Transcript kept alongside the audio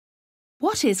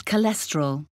What is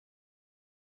cholesterol?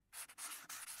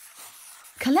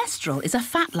 Cholesterol is a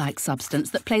fat-like substance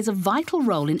that plays a vital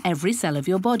role in every cell of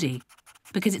your body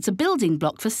because it's a building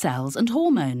block for cells and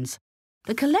hormones.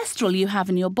 The cholesterol you have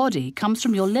in your body comes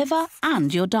from your liver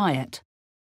and your diet.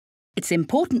 It's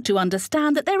important to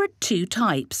understand that there are two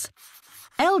types,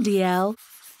 LDL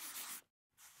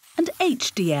and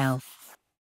HDL.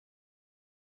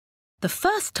 The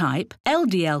first type,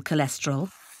 LDL cholesterol,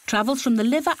 travels from the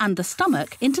liver and the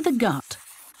stomach into the gut,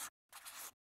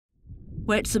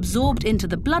 where it's absorbed into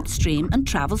the bloodstream and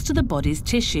travels to the body's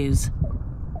tissues.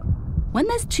 When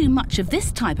there's too much of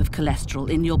this type of cholesterol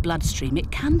in your bloodstream, it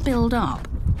can build up,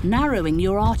 narrowing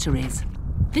your arteries.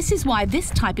 This is why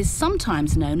this type is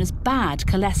sometimes known as bad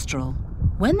cholesterol.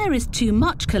 When there is too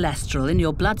much cholesterol in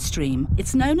your bloodstream,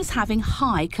 it's known as having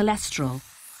high cholesterol.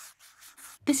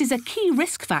 This is a key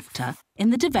risk factor in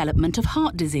the development of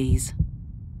heart disease.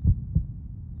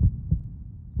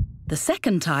 The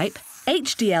second type,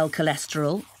 HDL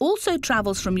cholesterol, also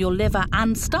travels from your liver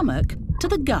and stomach to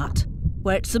the gut,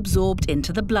 where it's absorbed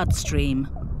into the bloodstream.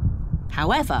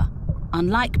 However,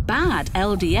 unlike bad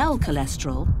LDL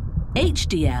cholesterol,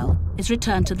 HDL is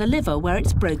returned to the liver where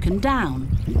it's broken down,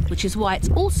 which is why it's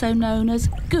also known as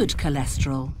good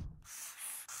cholesterol.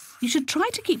 You should try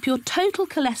to keep your total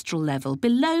cholesterol level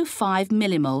below 5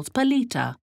 millimoles per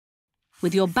litre,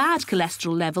 with your bad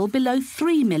cholesterol level below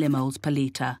 3 millimoles per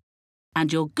litre,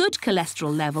 and your good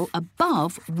cholesterol level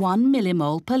above 1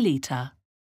 millimole per litre.